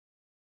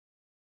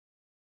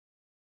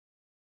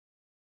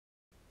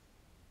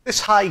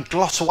This high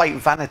gloss white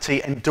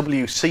vanity and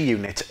WC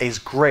unit is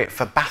great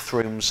for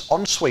bathrooms,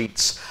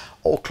 en-suites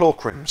or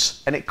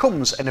cloakrooms, and it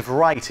comes in a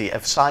variety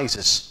of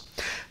sizes.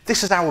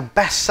 This is our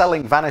best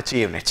selling vanity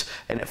unit,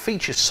 and it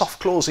features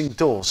soft closing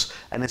doors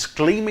and its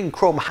gleaming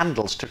chrome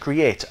handles to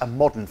create a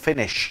modern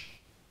finish.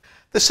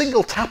 The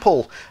single tap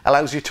hole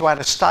allows you to add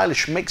a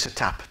stylish mixer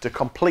tap to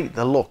complete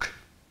the look.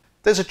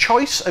 There's a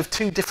choice of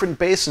two different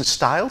basin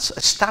styles,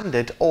 a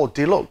standard or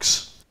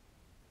deluxe.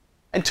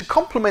 And to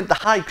complement the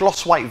high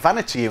gloss white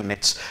vanity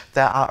units,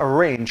 there are a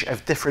range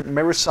of different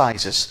mirror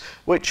sizes,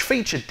 which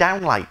feature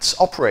downlights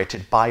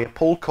operated by a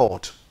pull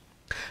cord.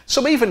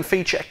 Some even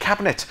feature a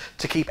cabinet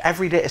to keep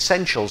everyday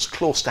essentials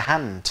close to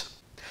hand.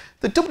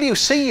 The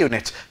WC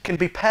unit can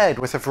be paired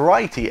with a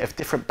variety of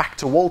different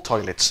back-to-wall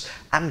toilets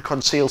and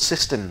concealed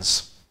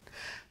cisterns.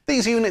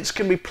 These units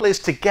can be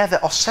placed together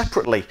or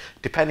separately,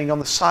 depending on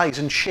the size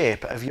and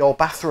shape of your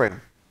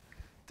bathroom.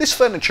 This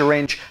furniture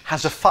range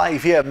has a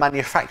 5-year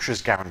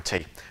manufacturer's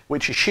guarantee,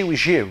 which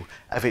assures you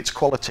of its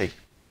quality.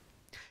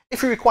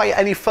 If you require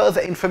any further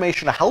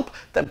information or help,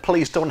 then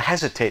please don't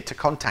hesitate to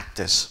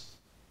contact us.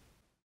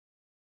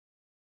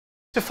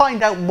 To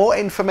find out more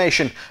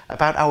information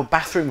about our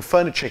bathroom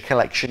furniture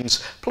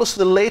collections, plus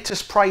the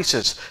latest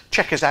prices,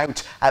 check us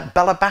out at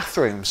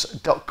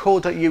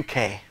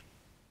bellabathrooms.co.uk.